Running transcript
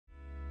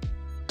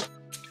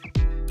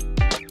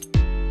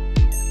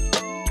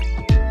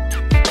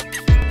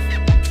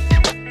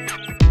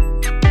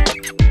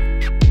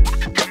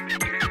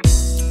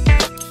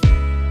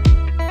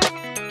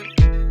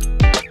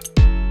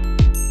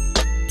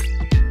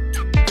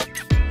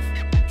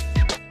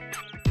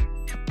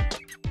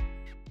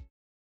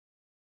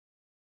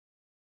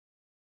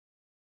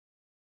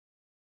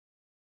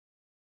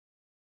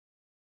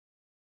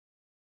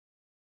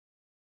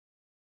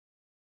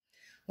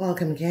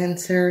Welcome,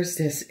 Cancers.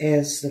 This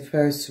is the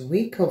first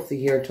week of the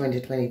year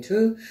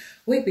 2022.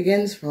 Week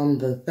begins from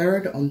the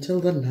 3rd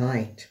until the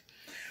 9th.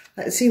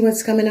 Let's see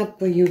what's coming up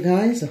for you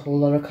guys. A whole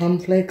lot of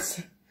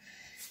conflicts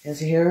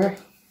is here.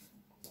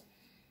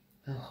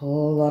 A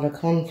whole lot of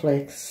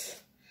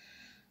conflicts,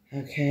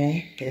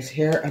 okay, is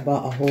here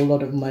about a whole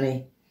lot of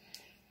money.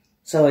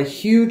 So a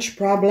huge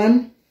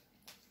problem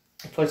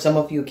for some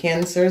of you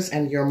Cancers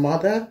and your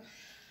mother.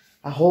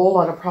 A whole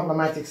lot of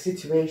problematic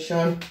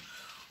situation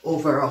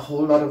over a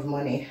whole lot of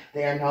money.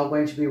 They are now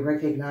going to be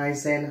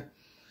recognizing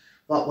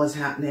what was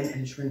happening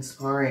and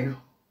transpiring.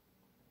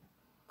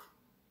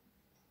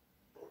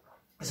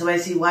 So I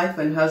see wife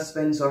and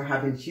husbands are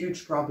having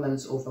huge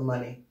problems over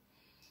money.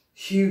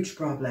 Huge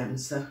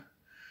problems.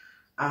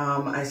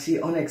 I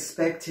see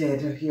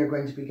unexpected, you're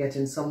going to be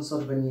getting some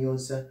sort of a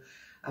news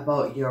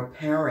about your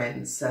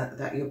parents,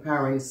 that your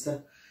parents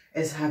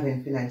is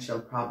having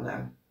financial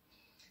problem.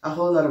 A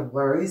whole lot of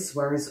worries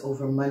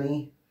over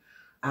money.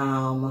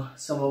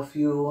 Some of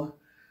you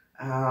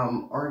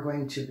are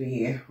going to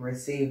be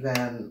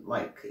receiving,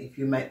 like if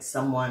you met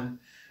someone,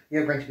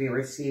 you're going to be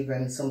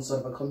receiving some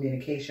sort of a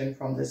communication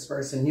from this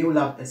person. New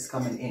love is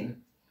coming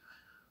in.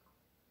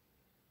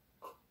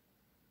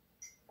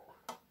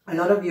 A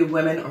lot of you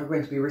women are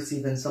going to be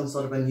receiving some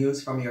sort of a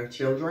news from your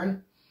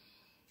children.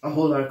 A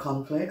whole lot of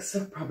conflicts,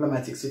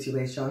 problematic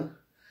situation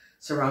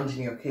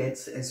surrounding your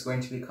kids is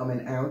going to be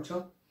coming out.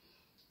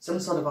 Some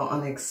sort of an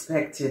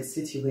unexpected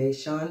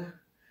situation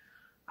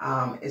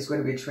is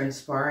going to be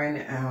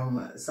transpiring.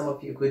 Some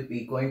of you could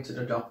be going to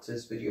the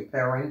doctors with your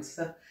parents,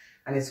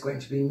 and it's going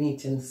to be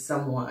meeting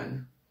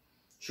someone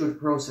through the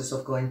process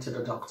of going to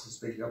the doctors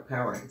with your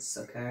parents,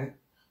 okay?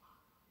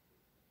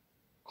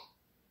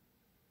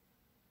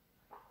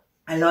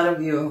 A lot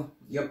of you,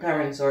 your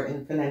parents are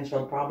in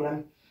financial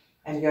problem,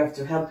 and you have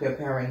to help your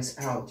parents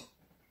out.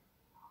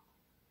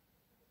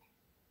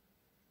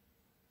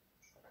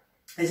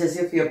 It's as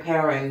if your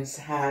parents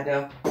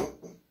had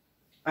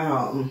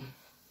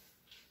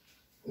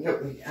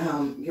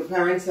your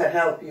parents had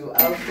helped you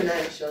out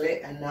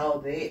financially, and now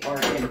they are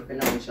in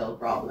financial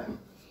problem.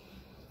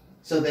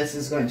 So this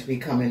is going to be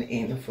coming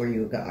in for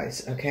you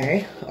guys,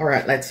 okay? All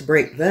right, let's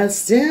break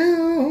this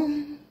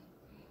down.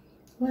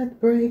 Let's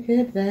break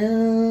it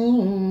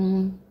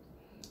down.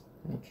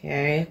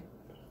 Okay.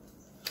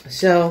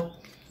 So,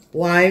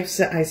 wives,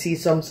 I see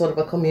some sort of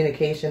a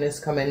communication is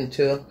coming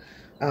to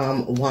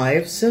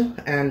wives,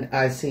 and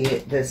I see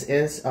this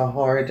is a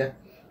hard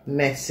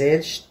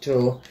message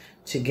to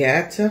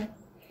get.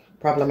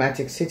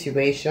 Problematic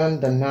situation,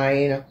 the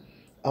 9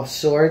 of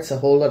Swords, a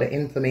whole lot of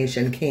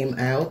information came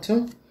out,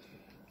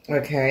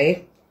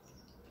 okay?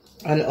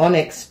 An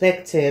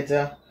unexpected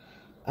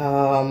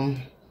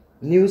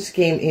news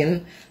came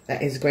in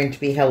that is going to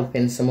be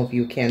helping some of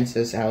you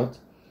Cancers out.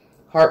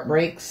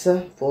 Heartbreaks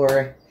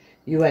for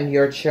you and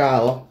your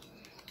child.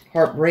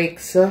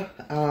 Heartbreaks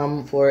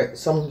for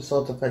some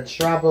sort of a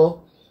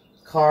travel,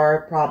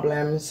 car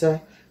problems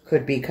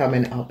could be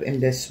coming up in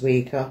this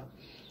week.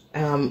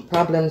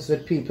 Problems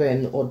with people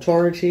in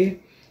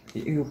authority,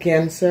 you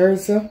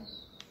Cancers.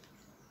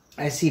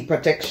 I see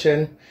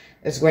protection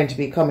is going to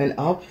be coming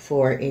up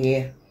for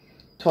a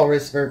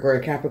Taurus, Virgo, or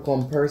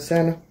Capricorn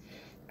person.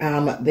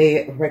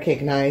 They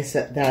recognize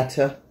that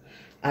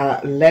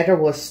a letter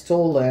was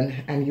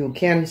stolen and you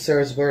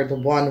Cancers were the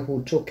one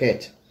who took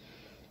it.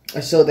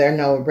 So they're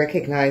now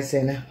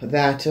recognizing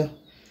that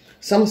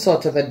some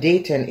sort of a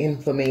data and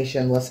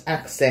information was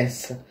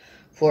accessed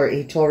for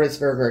a Taurus,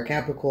 Virgo, or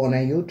Capricorn,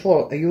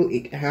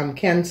 and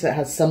Cancer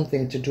has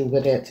something to do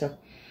with it.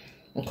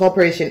 A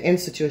corporation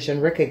institution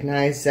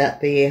recognized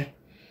that the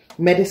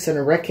medicine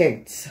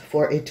records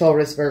for a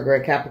Taurus, Virgo, or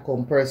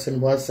Capricorn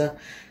person was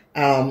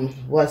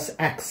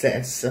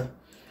accessed.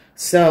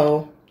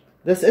 So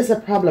this is a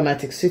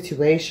problematic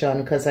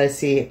situation because I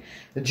see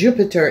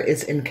Jupiter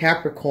is in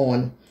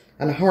Capricorn,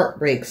 and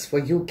heartbreaks for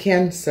you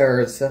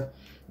Cancers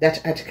that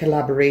had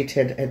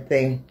collaborated a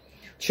thing.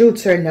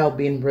 Truths are now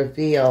being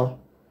revealed.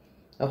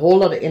 A whole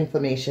lot of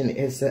information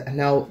is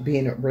now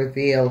being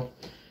revealed,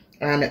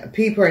 and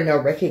people are now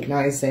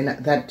recognizing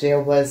that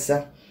there was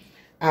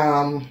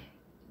some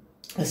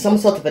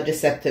sort of a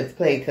deceptive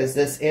play, because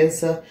this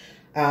is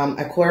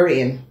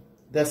Aquarian.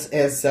 This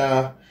is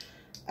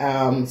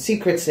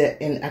secrets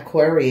in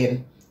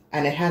Aquarian,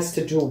 and it has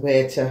to do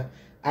with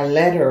a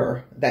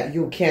letter that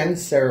you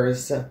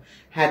Cancers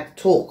had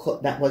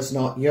took that was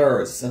not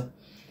yours.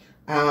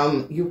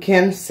 You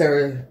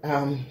Cancer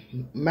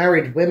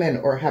married women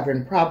are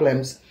having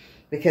problems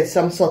because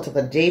some sort of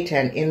a data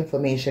and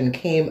information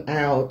came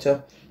out.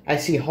 I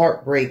see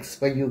heartbreaks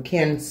for you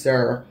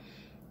Cancer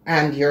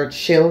and your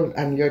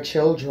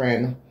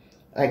children.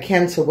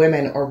 Cancer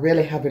women are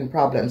really having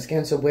problems.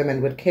 Cancer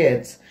women with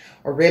kids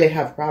are really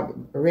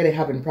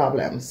having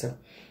problems,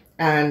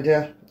 and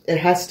it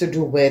has to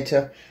do with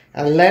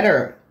a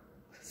letter.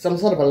 Some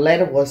sort of a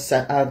letter was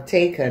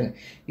taken.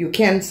 You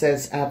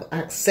Cancers have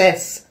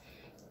access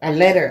a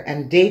letter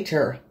and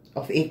data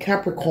of a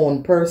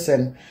Capricorn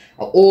person,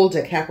 an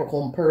older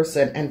Capricorn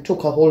person, and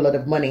took a whole lot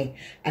of money,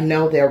 and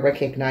now they're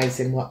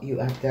recognizing what you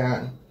have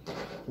done.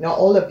 Now,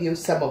 all of you,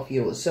 some of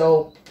you.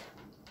 So,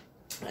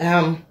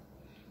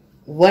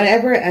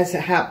 whatever has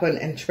happened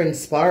and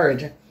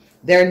transpired,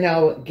 they're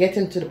now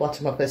getting to the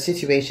bottom of the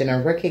situation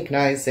and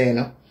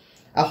recognizing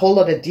a whole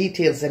lot of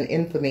details and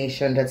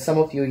information that some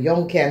of you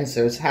young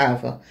Cancers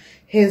have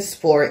is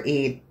for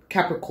a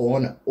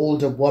Capricorn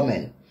older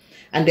woman.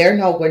 And they're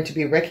now going to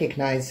be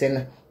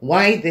recognizing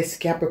why this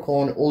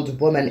Capricorn older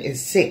woman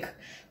is sick.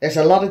 There's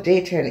a lot of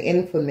data and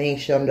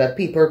information that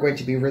people are going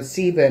to be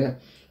receiving,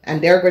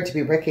 and they're going to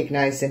be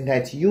recognizing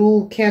that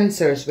you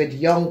Cancers with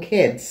young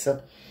kids,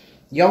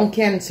 young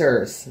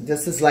Cancers,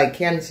 this is like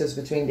Cancers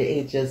between the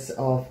ages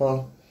of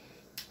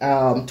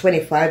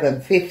 25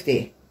 and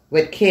 50,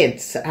 with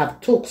kids,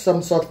 have took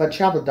some sort of a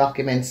travel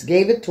documents,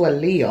 gave it to a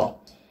Leo,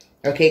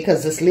 okay,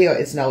 because this Leo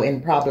is now in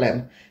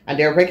problem, and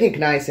they're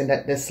recognizing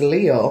that this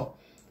Leo,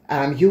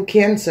 you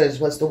Cancers,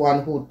 was the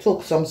one who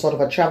took some sort of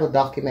a travel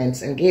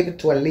documents and gave it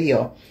to a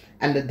Leo,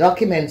 and the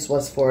documents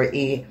was for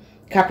a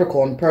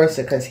Capricorn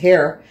person, because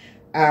here,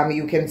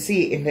 you can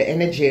see in the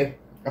energy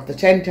of the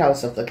 10th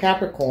house of the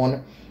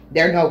Capricorn,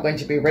 they're now going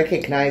to be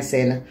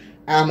recognizing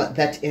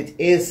that it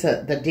is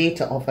the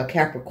data of a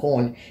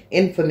Capricorn.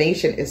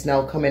 Information is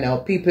now coming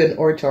out. People in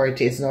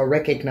authority is now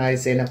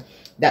recognizing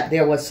that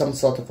there was some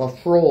sort of a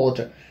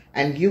fraud.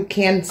 And you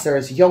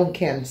Cancers, young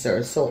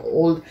Cancers, so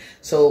old,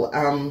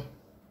 so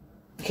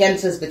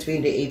Cancers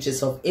between the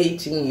ages of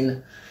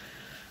 18,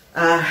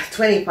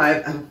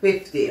 25 and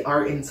 50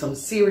 are in some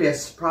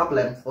serious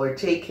problem for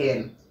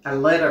taking a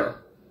letter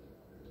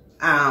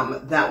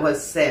that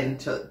was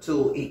sent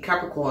to a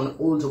Capricorn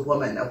older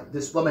woman.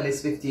 This woman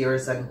is 50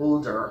 years and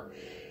older,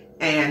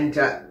 and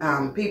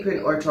people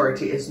in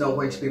authority is now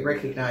going to be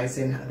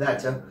recognizing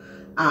that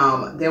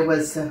there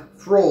was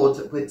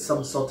fraud with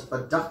some sort of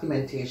a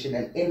documentation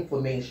and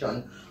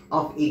information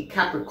of a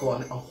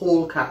Capricorn, a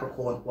whole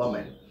Capricorn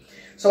woman.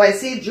 So I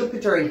see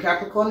Jupiter in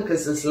Capricorn,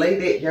 because this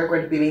lady, they're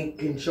going to be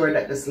making sure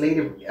that this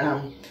lady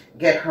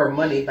get her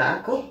money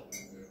back.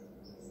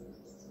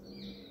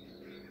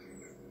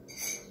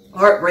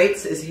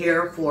 Heartbreaks is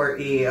here for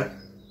a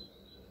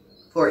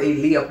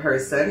Leo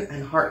person,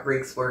 and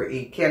heartbreaks for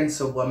a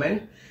Cancer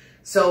woman.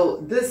 So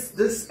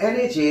this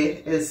energy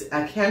is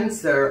a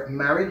Cancer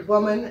married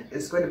woman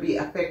is going to be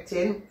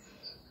affecting.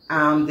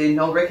 They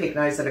now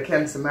recognize that a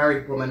Cancer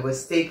married woman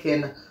was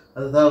taking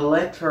the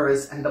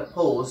letters and the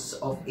posts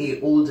of a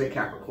older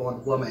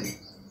Capricorn woman.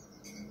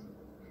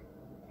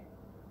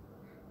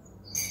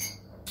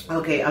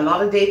 Okay, a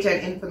lot of data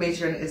and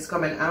information is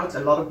coming out. A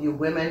lot of you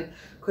women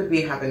could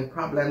be having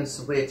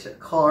problems with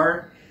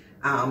car,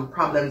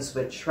 problems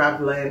with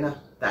traveling.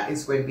 That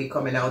is going to be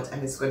coming out,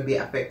 and it's going to be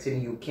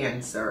affecting you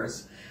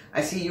Cancers.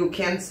 I see you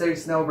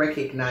Cancers now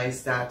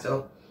recognize that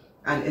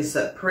and is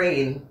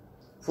praying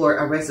for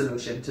a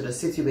resolution to the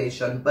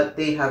situation, but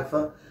they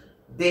have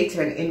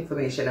data and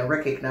information and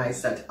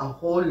recognize that a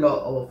whole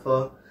lot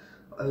of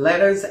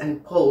letters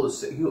and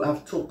posts you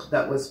have took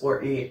that was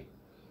for a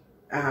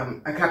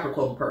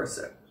Capricorn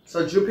person.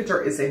 So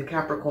Jupiter is in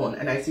Capricorn,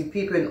 and I see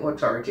people in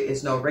authority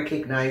is now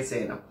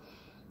recognizing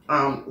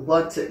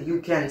what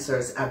you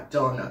Cancers have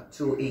done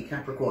to a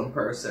Capricorn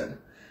person.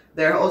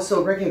 They're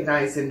also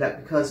recognizing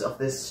that because of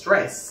this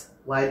stress,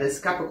 why this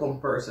Capricorn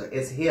person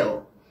is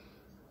ill.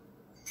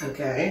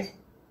 Okay.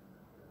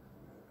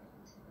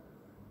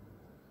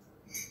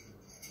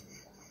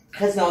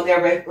 Because now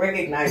they're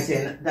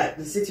recognizing that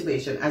the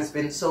situation has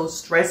been so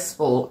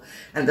stressful,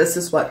 and this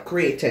is what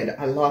created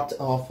a lot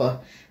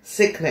of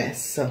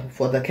sickness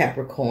for the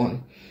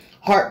Capricorn.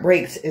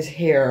 Heartbreaks is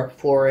here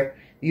for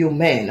you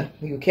men.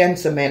 You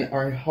Cancer men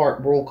are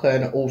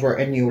heartbroken over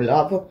a new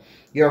love.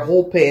 You're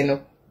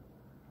hoping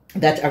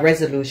that a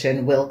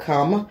resolution will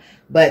come,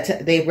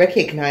 but they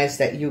recognize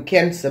that you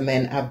Cancer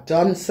men have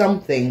done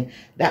something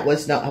that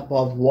was not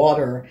above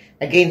water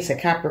against a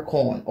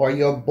Capricorn or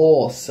your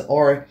boss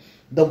or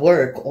the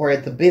work or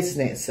the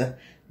business,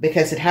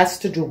 because it has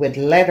to do with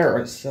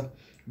letters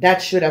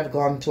that should have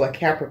gone to a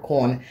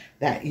Capricorn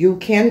that you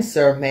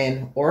Cancer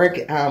men or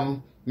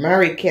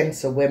married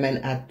Cancer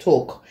women had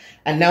took,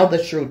 and now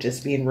the truth is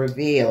being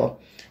revealed.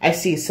 I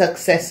see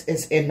success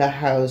is in the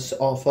house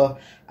of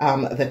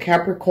the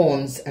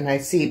Capricorns, and I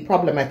see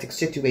problematic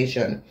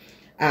situation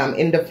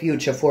in the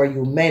future for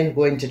you men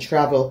going to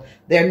travel.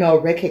 They're now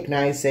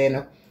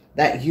recognizing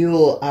that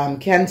you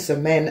Cancer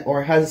men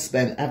or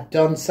husband have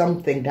done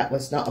something that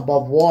was not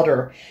above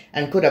water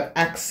and could have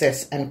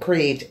access and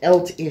create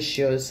health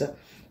issues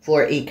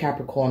for a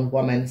Capricorn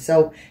woman.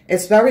 So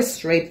it's very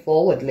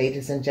straightforward,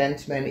 ladies and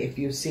gentlemen, if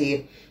you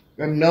see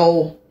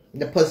know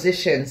the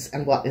positions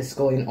and what is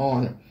going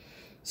on.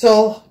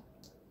 So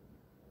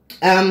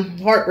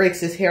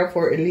heartbreaks is here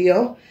for a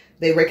Leo.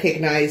 They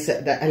recognize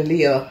that a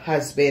Leo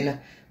has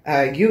been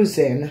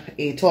using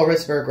a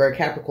Taurus, Virgo, or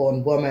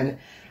Capricorn woman,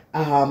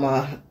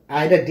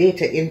 either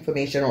data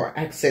information or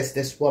access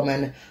this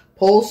woman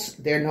posts.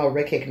 They're now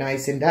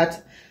recognizing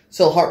that.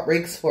 So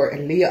heartbreaks for a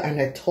Leo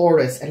and a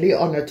Taurus. A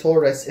Leo and a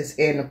Taurus is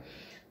in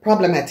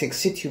problematic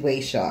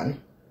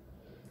situation.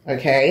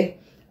 Okay,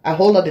 a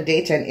whole lot of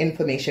data and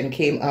information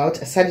came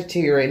out. A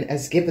Sagittarian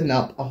has given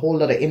up a whole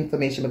lot of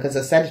information because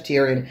a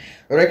Sagittarian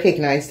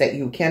recognized that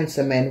you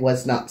Cancer men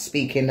was not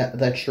speaking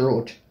the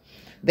truth.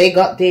 They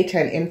got data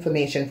and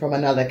information from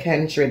another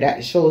country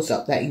that shows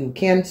up that you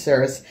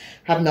Cancers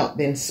have not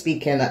been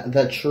speaking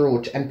the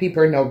truth, and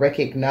people are now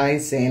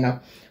recognizing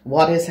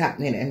what is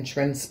happening and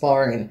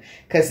transpiring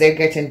because they're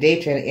getting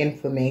data and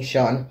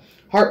information.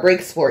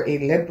 Heartbreaks for a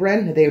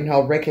Libran. They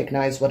now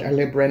recognize what a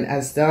Libran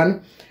has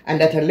done,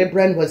 and that a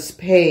Libran was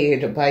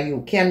paid by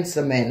you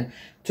Cancer men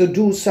to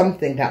do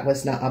something that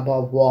was not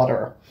above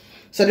water.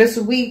 So this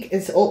week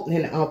is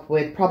opening up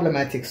with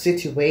problematic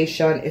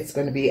situation. It's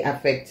going to be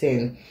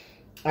affecting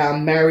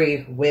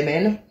married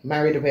women,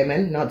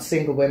 not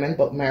single women,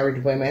 but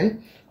married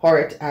women.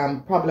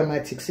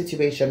 Problematic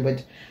situation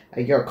with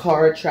your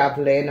car,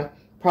 traveling.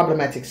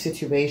 Problematic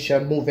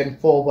situation moving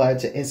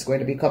forward is going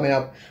to be coming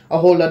up. A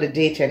whole lot of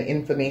data and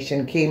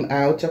information came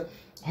out.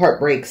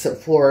 Heartbreaks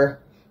for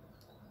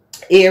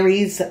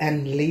Aries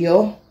and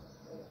Leo,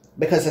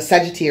 because a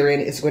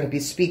Sagittarian is going to be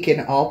speaking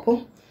up.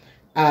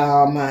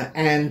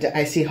 And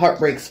I see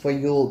heartbreaks for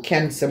you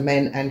Cancer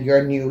men and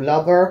your new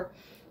lover.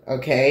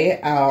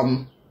 Okay,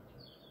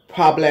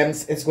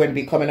 problems is going to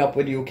be coming up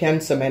with you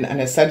Cancer men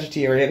and a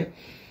Sagittarian,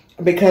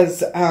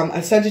 because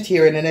a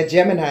Sagittarian and a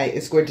Gemini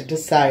is going to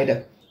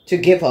decide to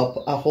give up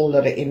a whole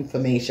lot of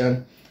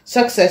information.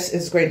 Success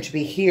is going to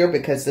be here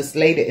because this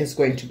lady is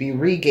going to be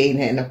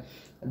regaining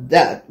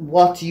that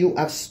what you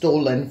have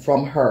stolen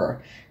from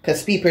her,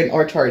 because people in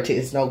authority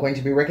is now going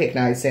to be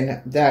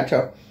recognizing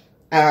that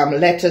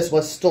letters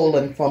was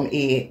stolen from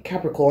a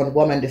Capricorn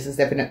woman. This is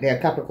definitely a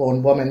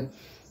Capricorn woman,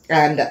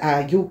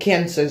 and you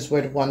Cancers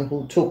were the one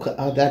who took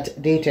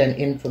that data and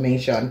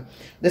information.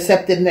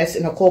 Deceptiveness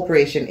in a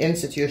corporation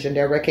institution.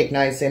 They're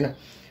recognizing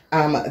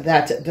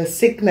that the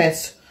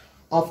sickness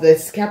of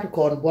this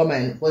Capricorn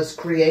woman was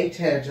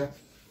created,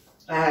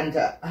 and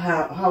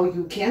how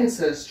you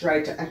Cancers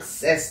try to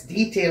access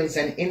details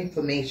and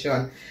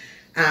information.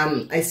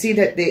 I see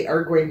that they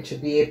are going to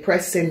be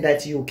pressing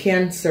that you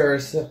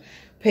Cancers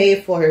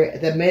pay for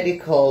the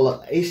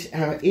medical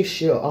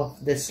issue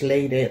of this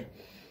lady.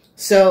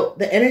 So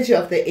the energy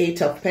of the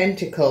Eight of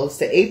Pentacles,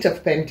 the Eight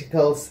of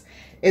Pentacles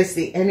is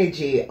the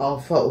energy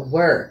of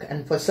work.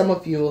 And for some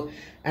of you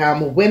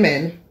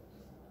women,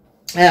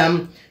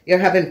 you're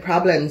having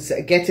problems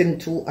getting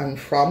to and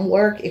from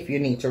work if you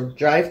need to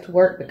drive to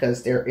work,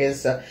 because there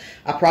is a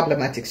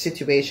problematic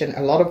situation.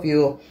 A lot of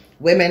you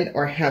women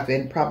are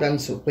having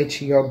problems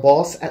with your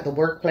boss at the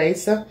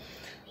workplace. A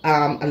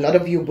lot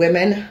of you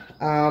women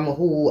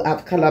who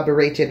have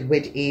collaborated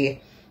with a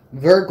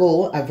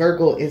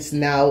Virgo is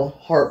now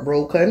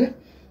heartbroken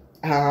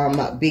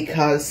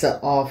because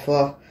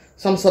of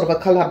some sort of a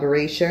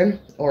collaboration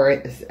or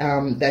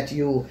that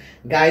you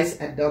guys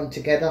had done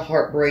together.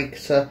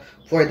 Heartbreaks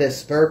for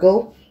this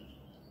Virgo.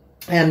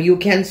 You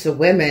Cancer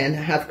women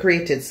have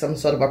created some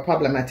sort of a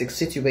problematic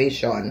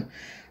situation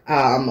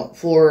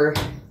for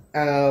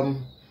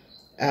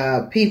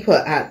people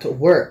at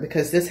work,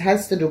 because this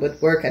has to do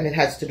with work and it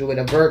has to do with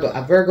a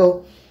Virgo.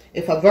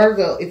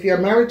 If you're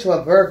married to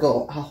a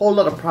Virgo, a whole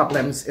lot of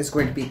problems is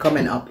going to be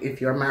coming up if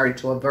you're married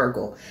to a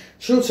Virgo.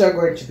 Truths are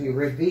going to be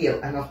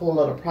revealed and a whole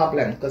lot of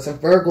problems, because a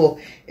Virgo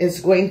is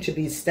going to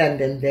be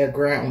standing their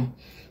ground.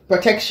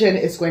 Protection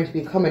is going to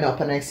be coming up,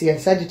 and I see a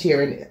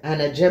Sagittarian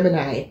and a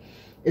Gemini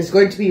is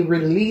going to be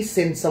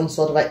releasing some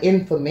sort of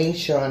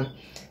information,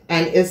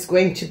 and is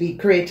going to be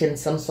creating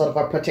some sort of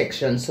a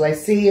protection. So I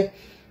see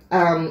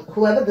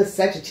whoever the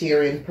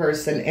Sagittarian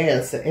person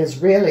is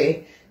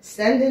really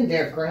standing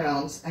their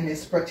grounds and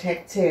is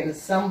protecting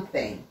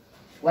something.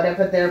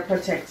 Whatever they're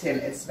protecting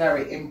is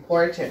very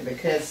important,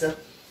 because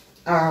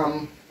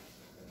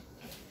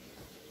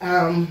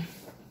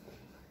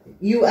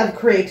you have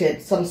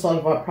created some sort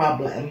of a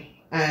problem.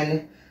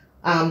 And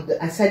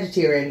a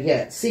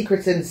Sagittarian,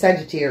 secrets in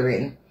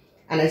Sagittarian,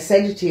 and a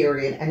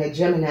Sagittarian and a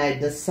Gemini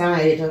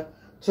decide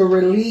to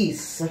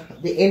release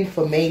the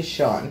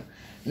information.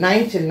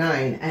 9 to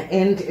 9, an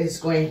end is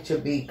going to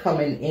be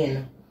coming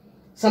in.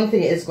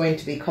 Something is going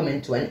to be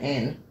coming to an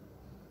end.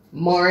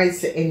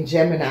 Mars in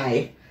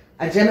Gemini.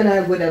 A Gemini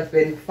would have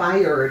been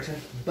fired,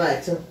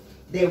 but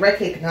they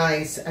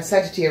recognize, a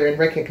Sagittarian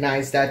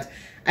recognized that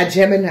a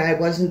Gemini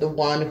wasn't the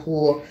one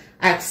who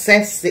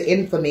accessed the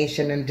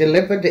information and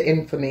delivered the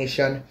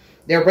information.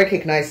 They're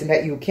recognizing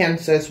that you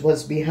Cancers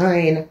was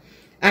behind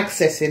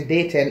accessing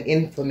data and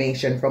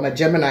information from a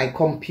Gemini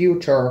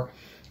computer,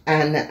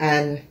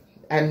 and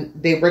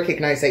they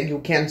recognize that you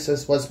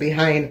Cancers was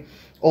behind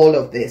all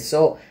of this.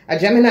 So a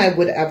Gemini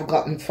would have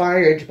gotten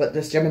fired, but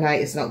this Gemini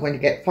is not going to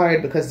get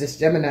fired, because this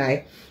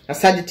Gemini, a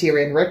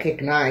Sagittarian,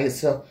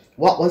 recognized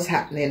what was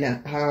happening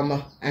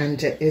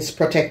and is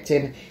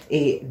protecting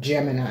a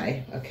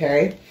Gemini.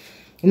 Okay,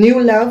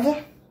 new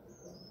love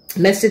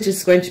message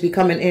is going to be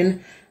coming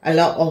in. A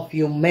lot of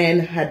you men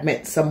had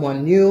met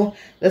someone new.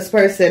 This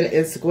person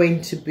is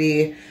going to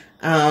be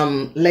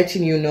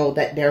letting you know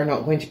that they're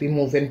not going to be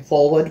moving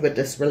forward with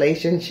this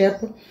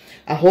relationship.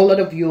 A whole lot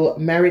of you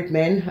married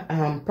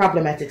men,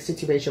 problematic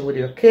situation with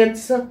your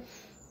kids,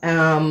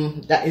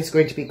 that is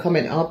going to be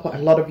coming up. A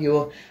lot of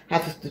you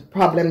have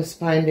problems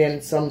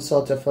finding some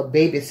sort of a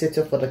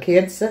babysitter for the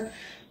kids,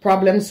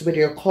 problems with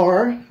your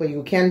car for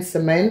you Cancer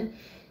men,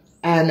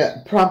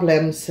 and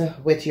problems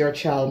with your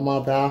child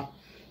mother.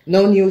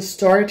 No new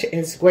start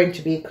is going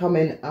to be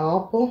coming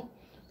up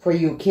for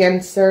you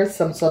Cancer,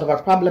 some sort of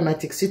a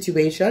problematic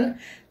situation.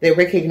 They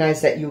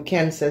recognize that you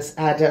Cancers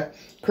had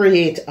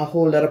create a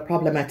whole lot of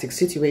problematic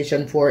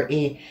situation for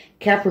a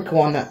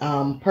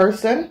Capricorn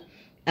person.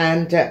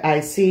 And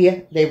I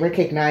see they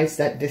recognize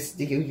that this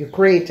you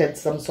created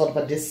some sort of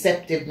a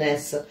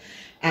deceptiveness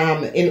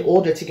in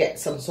order to get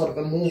some sort of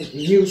a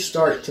new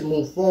start to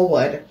move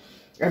forward.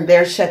 And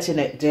they're shutting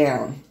it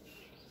down.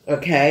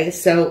 Okay,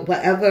 so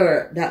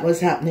whatever that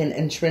was happening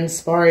and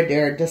transpired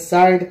there,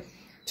 decide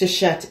to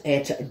shut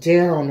it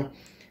down.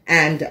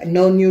 And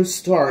no new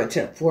start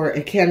for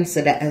a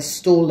Cancer that has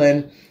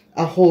stolen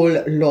a whole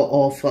lot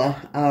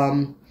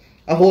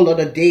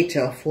of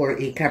data for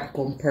a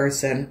Capricorn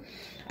person.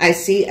 I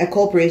see a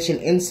corporation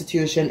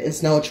institution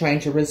is now trying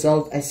to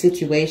resolve a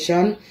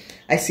situation.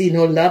 I see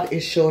no love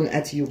is shown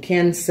at you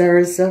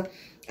Cancers.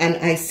 And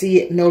I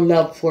see no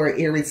love for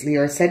Aries,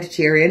 Leo, or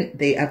Sagittarian.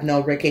 They have now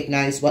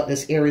recognized what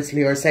this Aries,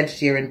 Leo, or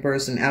Sagittarian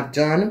person have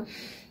done.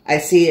 I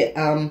see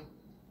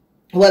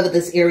whoever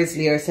this Aries,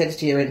 Leo, or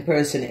Sagittarian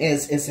person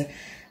is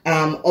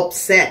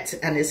upset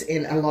and is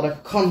in a lot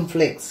of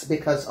conflicts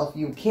because of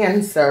you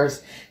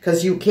Cancers.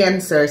 Because you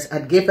Cancers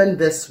had given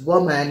this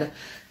woman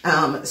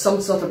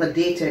some sort of a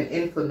data and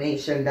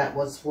information that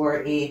was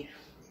for a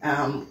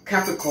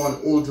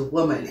Capricorn older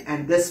woman,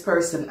 and this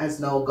person has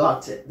now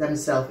got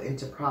themselves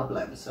into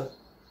problems.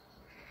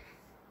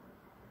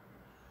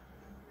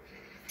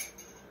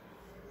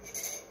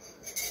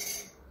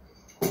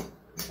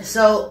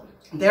 So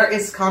there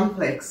is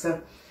conflicts,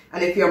 and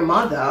if your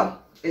mother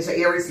is an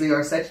Aries, Leo,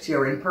 or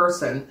Sagittarian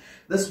person,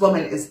 this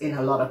woman is in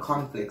a lot of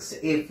conflicts.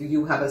 If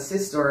you have a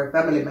sister or a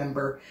family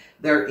member,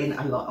 they're in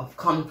a lot of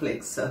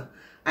conflicts,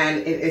 and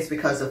it is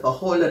because of a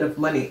whole lot of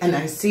money. And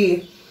I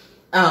see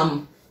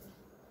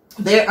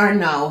they are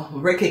now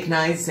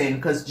recognizing,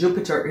 because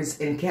Jupiter is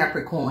in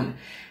Capricorn,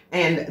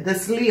 and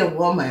this Leo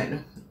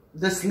woman,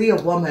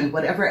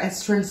 whatever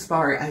has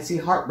transpired, I see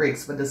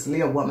heartbreaks for this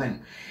Leo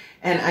woman,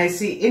 and I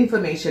see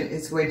information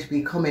is going to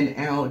be coming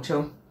out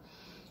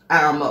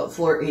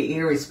for a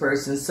Aries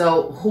person.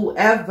 So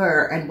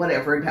whoever and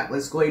whatever that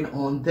was going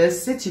on,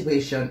 this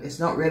situation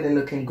is not really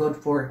looking good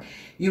for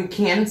you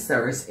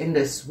Cancers in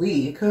this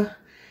week.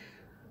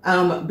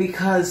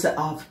 Because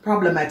of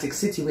problematic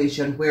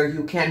situation where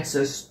you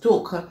Cancers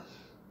took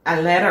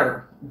a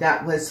letter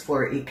that was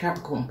for a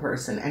Capricorn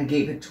person and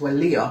gave it to a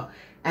Leo,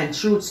 and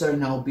truths are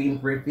now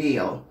being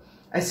revealed.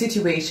 A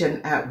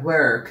situation at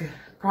work,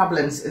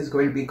 problems is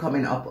going to be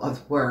coming up at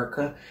work.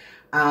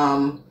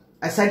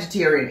 A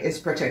Sagittarian is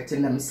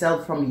protecting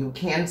themselves from you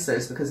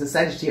Cancers, because the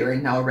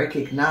Sagittarian now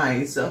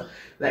recognize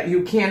that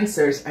you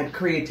Cancers had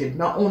created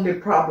not only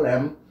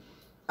problem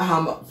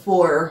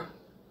for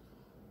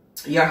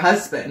your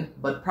husband,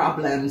 but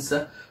problems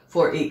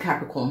for a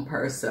Capricorn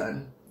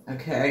person.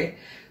 Okay,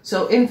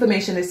 so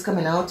information is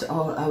coming out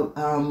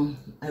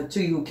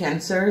to you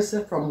Cancers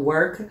from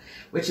work,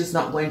 which is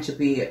not going to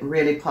be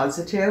really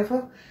positive.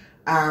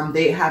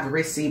 They have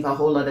received a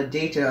whole lot of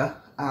data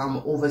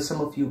over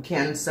some of you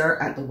Cancer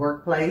at the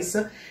workplace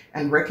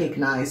and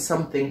recognize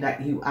something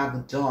that you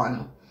have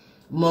done.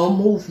 More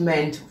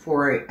movement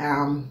for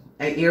an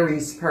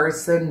Aries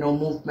person, no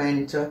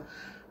movement.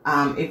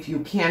 If you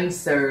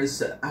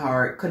Cancers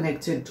are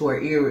connected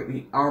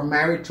to are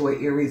married to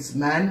an Aries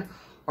man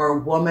or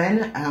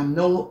woman,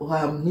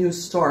 no new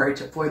start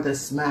for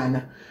this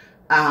man.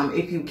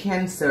 If you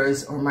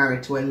Cancers are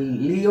married to a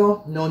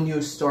Leo, no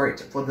new start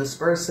for this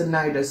person.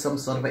 Neither some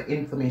sort of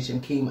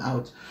information came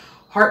out.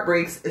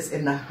 Heartbreaks is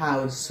in the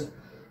house,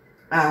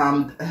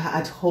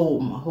 at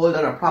home. A whole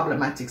lot of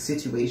problematic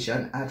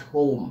situation at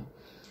home.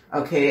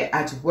 Okay,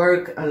 at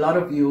work, a lot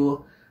of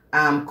you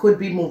could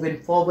be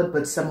moving forward,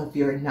 but some of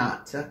you are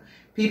not.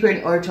 People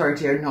in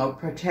authority are now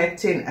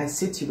protecting a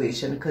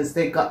situation because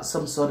they got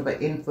some sort of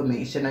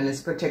information and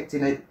is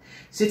protecting a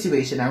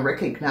situation. I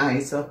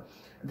recognize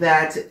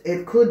that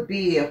it could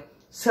be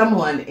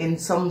someone in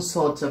some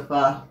sort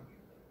of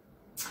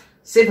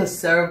civil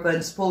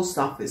servants, post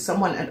office,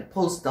 someone at the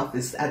post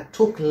office that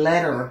took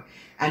letter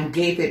and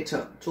gave it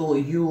to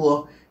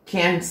you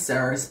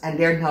Cancers, and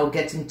they're now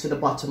getting to the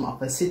bottom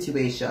of a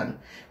situation.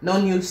 No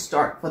new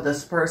start for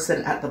this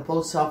person at the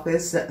post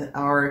office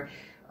or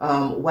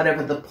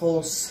whatever the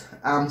post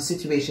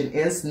situation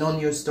is. No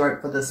new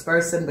start for this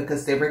person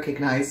because they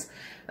recognize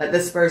that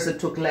this person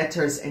took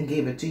letters and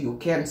gave it to you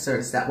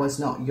Cancers that was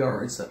not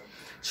yours.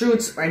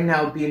 Truths are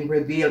now being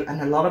revealed, and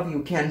a lot of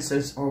you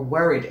Cancers are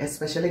worried,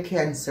 especially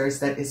Cancers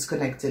that is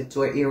connected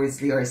to an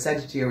Aries, Leo, or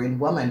Sagittarian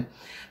woman.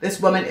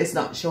 This woman is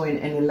not showing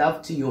any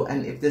love to you,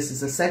 and if this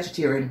is a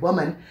Sagittarian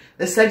woman,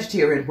 the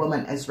Sagittarian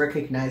woman has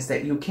recognized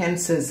that you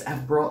Cancers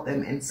have brought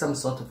them in some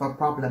sort of a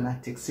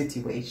problematic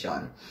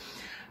situation.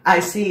 I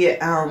see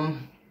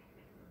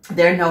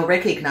they're now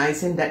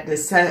recognizing that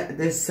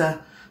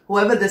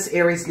whoever this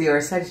Aries, Leo, or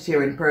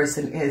Sagittarian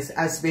person is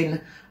has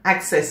been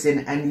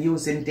accessing and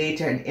using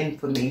data and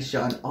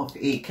information of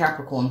a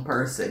Capricorn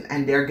person,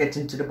 and they're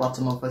getting to the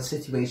bottom of a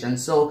situation.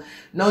 So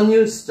no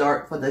new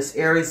start for this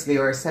Aries,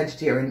 Leo, or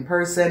Sagittarian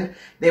person.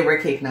 They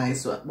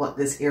recognize what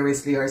this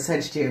Aries, Leo, or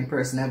Sagittarian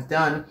person have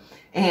done,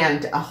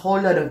 and a whole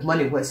lot of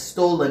money was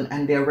stolen,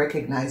 and they're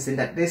recognizing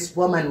that this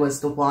woman was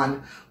the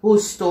one who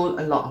stole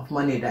a lot of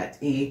money that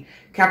a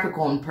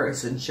Capricorn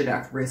person should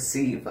have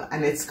received,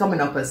 and it's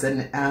coming up as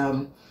an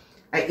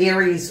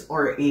Aries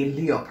or a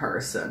Leo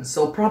person.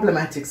 So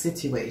problematic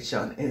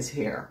situation is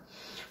here.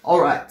 All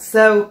right,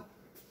 so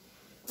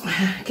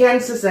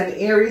Cancers and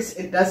Aries,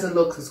 it doesn't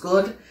look as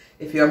good.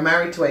 If you're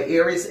married to an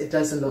Aries, it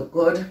doesn't look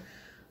good.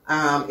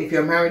 If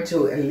you're married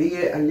to a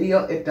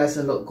Leo, it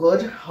doesn't look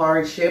good.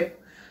 Hardship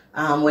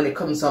when it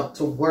comes up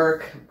to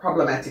work,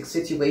 problematic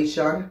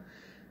situation.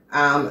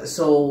 That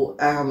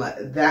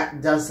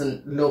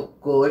doesn't look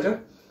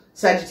good.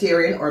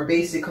 Sagittarian, or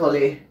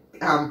basically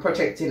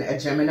protecting a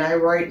Gemini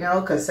right now,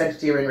 because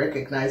Sagittarian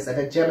recognized that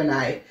a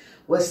Gemini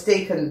was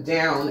taken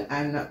down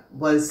and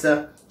was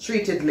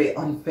treated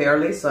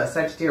unfairly. So a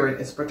Sagittarian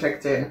is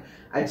protecting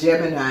a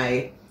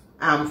Gemini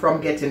from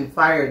getting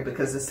fired,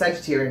 because the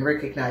Sagittarian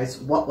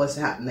recognized what was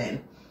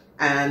happening,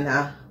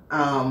 and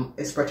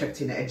is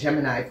protecting a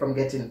Gemini from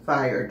getting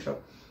fired.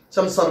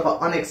 Some sort of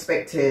an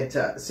unexpected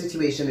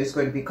situation is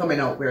going to be coming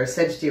out where a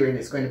Sagittarian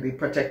is going to be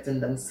protecting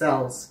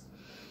themselves.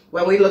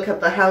 When we look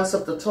at the house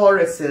of the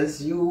Tauruses,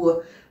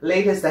 you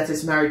ladies that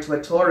is married to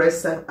a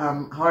Taurus,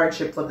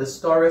 hardship for this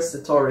Taurus.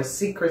 The Taurus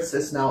secrets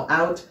is now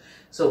out.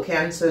 So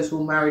Cancers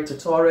who married to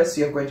Taurus,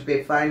 you're going to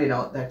be finding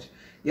out that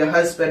your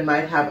husband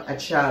might have a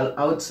child,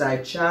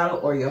 outside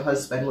child, or your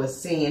husband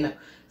was seeing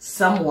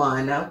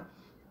someone, a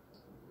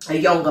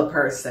younger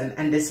person,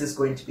 and this is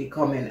going to be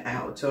coming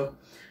out.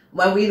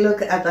 When we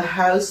look at the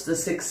house, the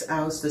sixth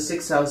house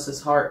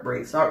is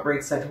heartbreaks.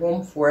 Heartbreaks at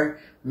home for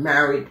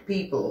married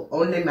people.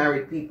 Only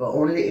married people.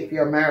 Only if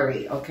you're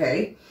married,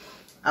 okay?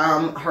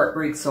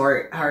 Heartbreaks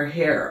are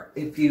here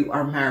if you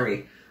are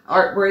married.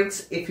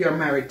 Heartbreaks if you're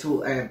married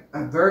to a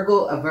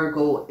Virgo. A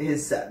Virgo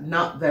is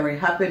not very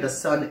happy. The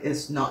sun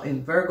is not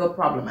in Virgo.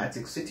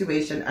 Problematic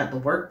situation at the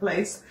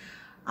workplace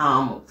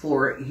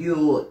for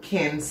you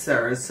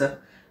Cancers.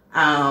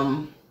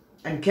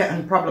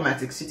 And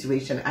problematic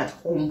situation at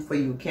home for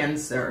you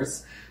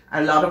Cancers.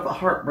 A lot of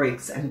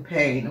heartbreaks and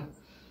pain.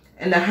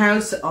 In the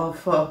house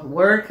of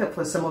work,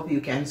 for some of you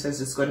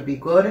Cancers, it's going to be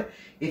good.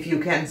 If you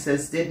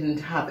Cancers didn't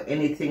have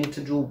anything to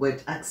do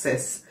with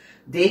access,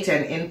 data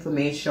and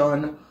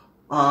information,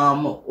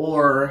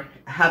 or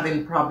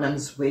having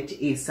problems with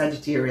a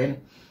Sagittarian,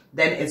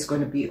 then it's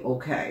going to be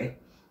okay.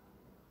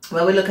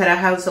 When we look at a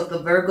house of the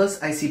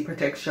Virgos, I see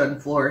protection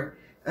for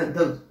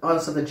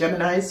also the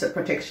Geminis,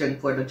 protection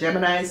for the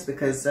Geminis,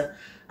 because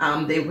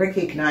they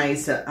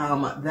recognize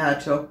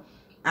that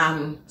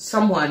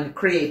someone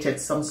created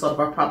some sort of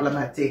a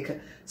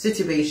problematic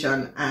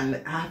situation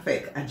and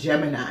affect a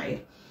Gemini.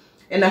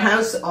 In the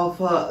house of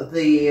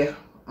the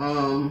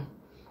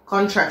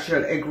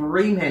contractual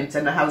agreement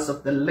and the house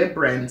of the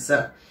Librans,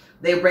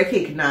 they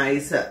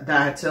recognize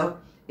that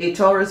a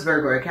Taurus,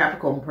 Virgo, or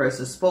Capricorn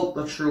person spoke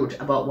the truth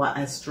about what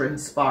has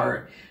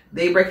transpired.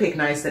 They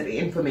recognize that the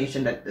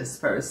information that this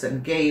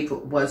person gave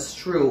was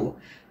true.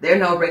 They're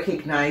now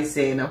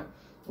recognizing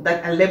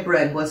that a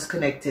Libran was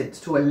connected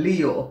to a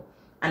Leo.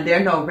 And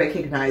they're now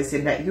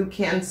recognizing that you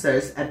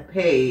Cancers had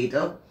paid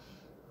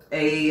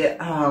a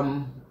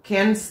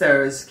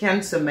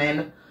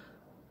Cancerman,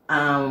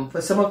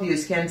 for some of you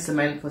is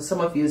Cancerman, for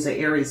some of you is an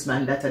Aries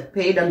man that had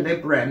paid a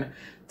Libran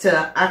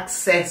to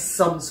access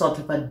some sort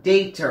of a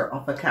data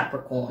of a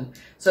Capricorn.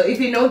 So if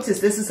you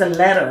notice, this is a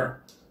letter.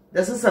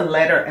 This is a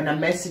letter and a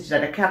message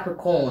that a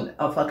Capricorn,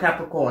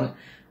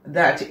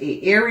 that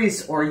a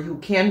Aries or you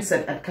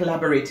Cancer had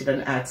collaborated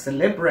and asked a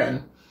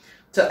Libran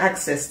to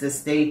access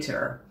this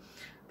data.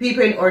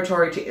 People in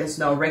authority is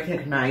now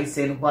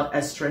recognizing what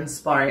has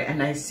transpired,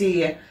 and I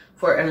see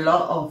for a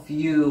lot of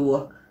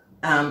you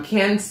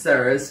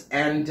Cancers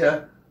and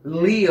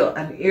Leo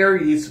and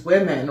Aries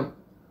women,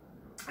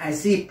 I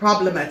see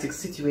problematic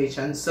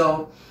situations.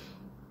 So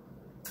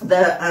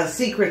the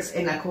secrets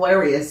in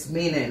Aquarius,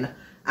 meaning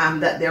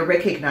that they're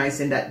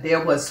recognizing that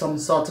there was some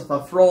sort of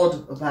a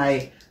fraud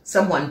by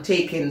someone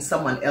taking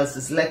someone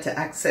else's letter,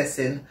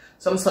 accessing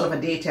some sort of a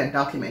data and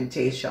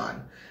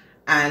documentation.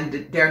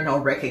 And they're now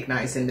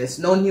recognizing this.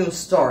 No new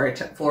start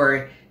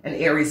for an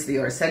Aries,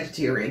 Leo, or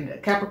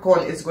Sagittarian.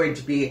 Capricorn is going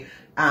to be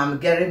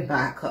getting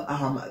back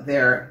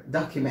their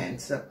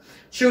documents.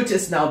 Truth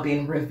is now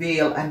being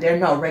revealed, and they're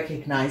now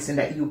recognizing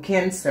that you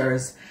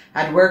Cancers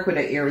had worked with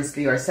an Aries,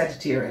 Leo, or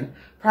Sagittarian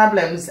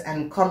problems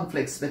and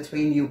conflicts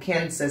between you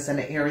Cancers and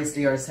the Aries,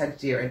 Leo,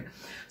 Sagittarius.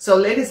 So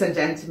ladies and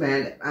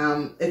gentlemen,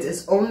 it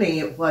is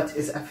only what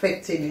is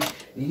affecting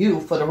you.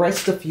 For the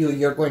rest of you,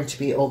 you're going to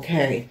be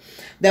okay.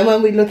 Then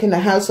when we look in the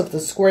house of the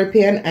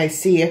Scorpion, I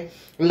see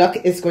luck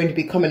is going to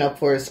be coming up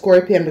for a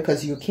Scorpion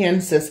because you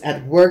Cancers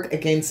at work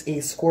against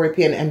a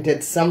Scorpion and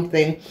did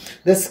something.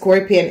 The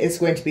Scorpion is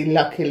going to be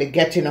luckily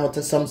getting out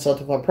of some sort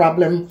of a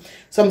problem.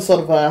 Some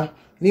sort of a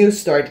new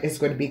start is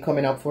going to be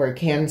coming up for a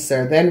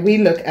Cancer. Then we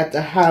look at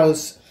the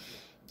house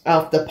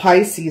of the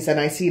Pisces, and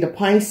I see the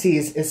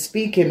Pisces is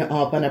speaking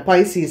up, and the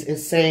Pisces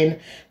is saying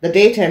the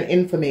data and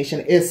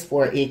information is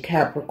for a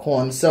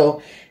Capricorn.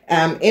 So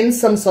in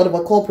some sort of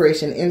a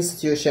corporation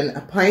institution,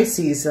 a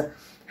Pisces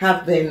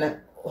have been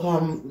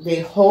they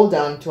hold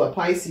on to a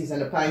Pisces,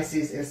 and the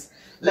Pisces is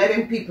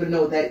letting people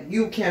know that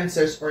you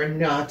Cancers are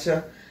not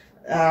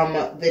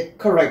the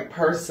correct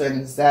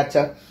persons, that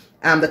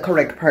the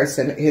correct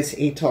person is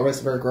a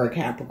Taurus, Virgo, or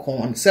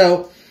Capricorn.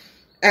 So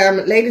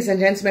ladies and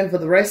gentlemen, for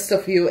the rest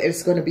of you,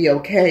 it's going to be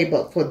okay.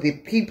 But for the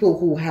people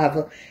who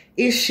have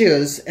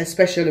issues,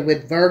 especially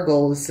with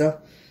Virgos,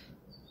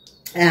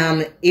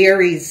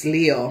 Aries,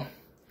 Leo,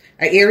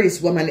 an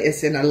Aries woman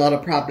is in a lot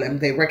of problem.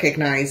 They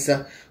recognize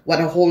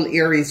what a whole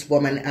Aries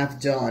woman have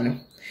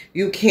done.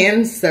 You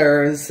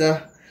Cancers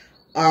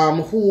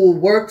who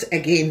worked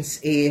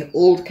against a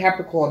old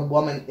Capricorn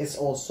woman is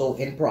also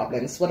in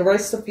problems. For the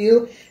rest of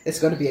you, it's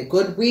going to be a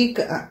good week,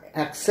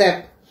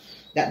 except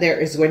that there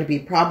is going to be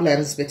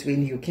problems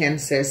between you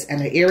Cancers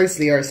and the Aries,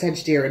 Leo, or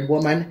Sagittarian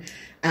woman,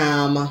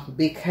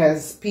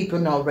 because people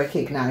now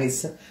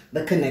recognize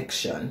the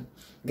connection.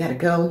 Gotta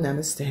go.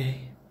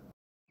 Namaste.